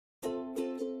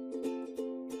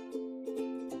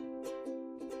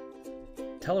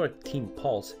Telerik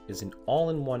TeamPulse is an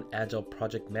all-in-one Agile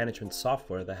project management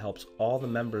software that helps all the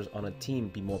members on a team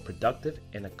be more productive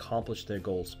and accomplish their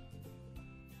goals.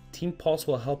 TeamPulse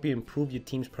will help you improve your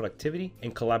team's productivity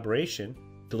and collaboration,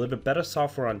 deliver better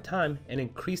software on time, and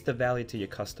increase the value to your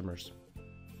customers.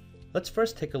 Let's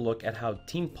first take a look at how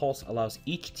TeamPulse allows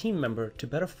each team member to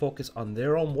better focus on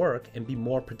their own work and be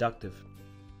more productive.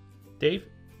 Dave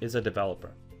is a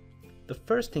developer. The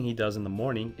first thing he does in the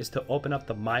morning is to open up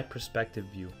the My Perspective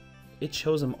view. It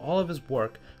shows him all of his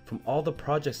work from all the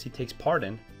projects he takes part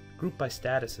in, grouped by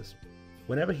statuses.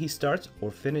 Whenever he starts or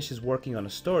finishes working on a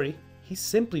story, he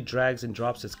simply drags and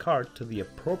drops his card to the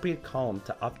appropriate column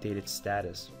to update its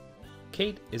status.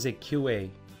 Kate is a QA,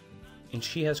 and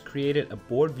she has created a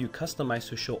board view customized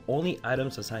to show only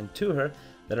items assigned to her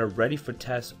that are ready for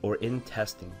test or in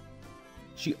testing.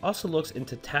 She also looks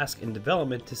into tasks in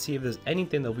development to see if there's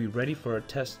anything that will be ready for a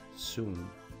test soon.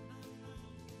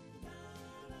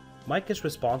 Mike is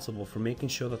responsible for making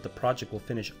sure that the project will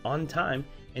finish on time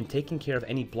and taking care of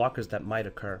any blockers that might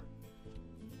occur.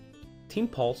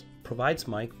 TeamPulse provides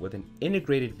Mike with an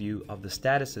integrated view of the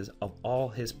statuses of all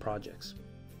his projects.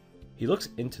 He looks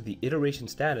into the iteration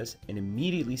status and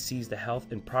immediately sees the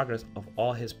health and progress of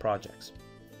all his projects.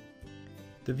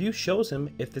 The view shows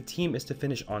him if the team is to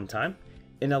finish on time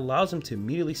and allows him to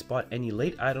immediately spot any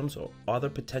late items or other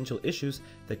potential issues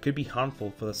that could be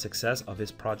harmful for the success of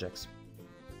his projects.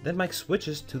 Then Mike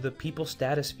switches to the People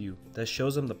Status view that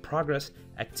shows him the progress,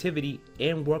 activity,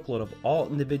 and workload of all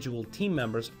individual team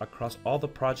members across all the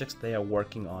projects they are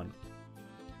working on.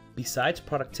 Besides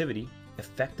productivity,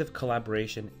 effective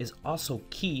collaboration is also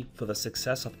key for the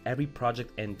success of every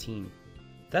project and team.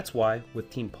 That's why, with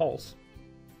TeamPulse,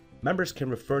 members can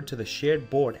refer to the shared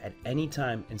board at any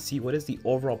time and see what is the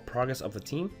overall progress of the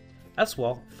team, as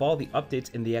well follow the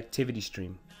updates in the activity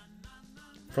stream.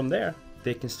 From there,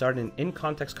 they can start an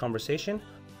in-context conversation,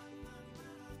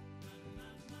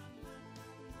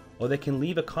 or they can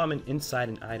leave a comment inside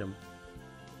an item.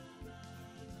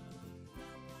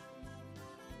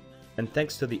 And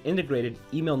thanks to the integrated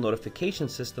email notification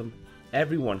system,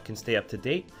 everyone can stay up to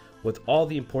date with all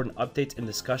the important updates and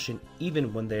discussion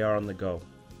even when they are on the go.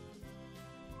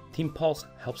 TeamPulse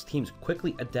helps teams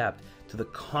quickly adapt to the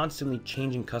constantly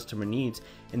changing customer needs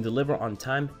and deliver on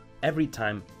time every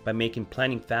time by making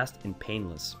planning fast and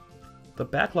painless. The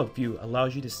backlog view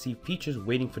allows you to see features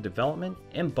waiting for development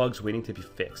and bugs waiting to be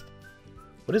fixed.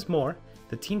 What is more,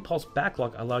 the TeamPulse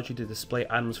backlog allows you to display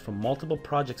items from multiple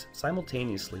projects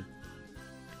simultaneously.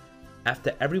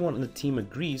 After everyone on the team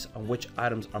agrees on which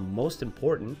items are most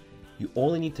important, you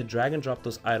only need to drag and drop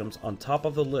those items on top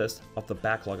of the list of the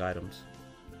backlog items.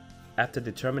 After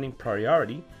determining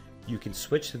priority, you can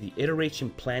switch to the iteration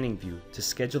planning view to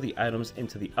schedule the items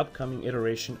into the upcoming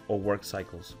iteration or work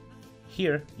cycles.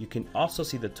 Here, you can also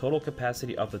see the total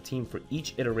capacity of the team for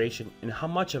each iteration and how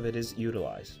much of it is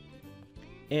utilized.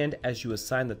 And as you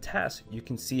assign the task, you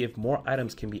can see if more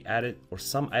items can be added or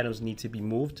some items need to be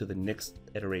moved to the next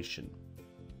iteration.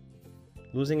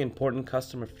 Losing important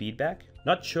customer feedback?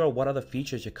 Not sure what other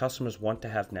features your customers want to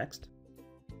have next?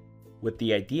 With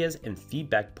the Ideas and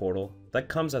Feedback portal that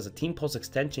comes as a TeamPulse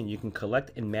extension, you can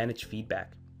collect and manage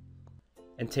feedback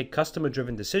and take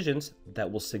customer-driven decisions that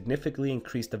will significantly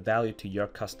increase the value to your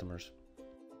customers.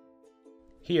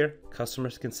 Here,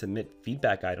 customers can submit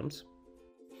feedback items,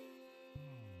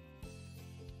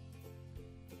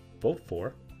 vote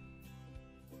for,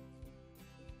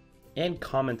 and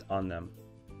comment on them.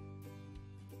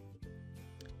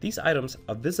 These items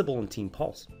are visible in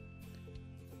TeamPulse.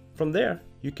 From there,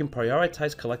 you can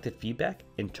prioritize collected feedback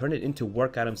and turn it into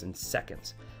work items in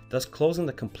seconds, thus closing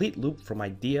the complete loop from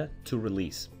idea to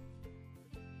release.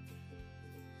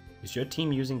 Is your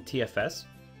team using TFS?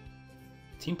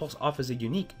 TeamPulse offers a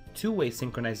unique two-way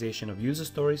synchronization of user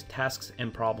stories, tasks,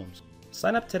 and problems.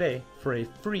 Sign up today for a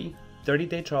free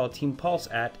 30-day trial of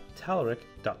TeamPulse at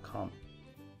telerik.com.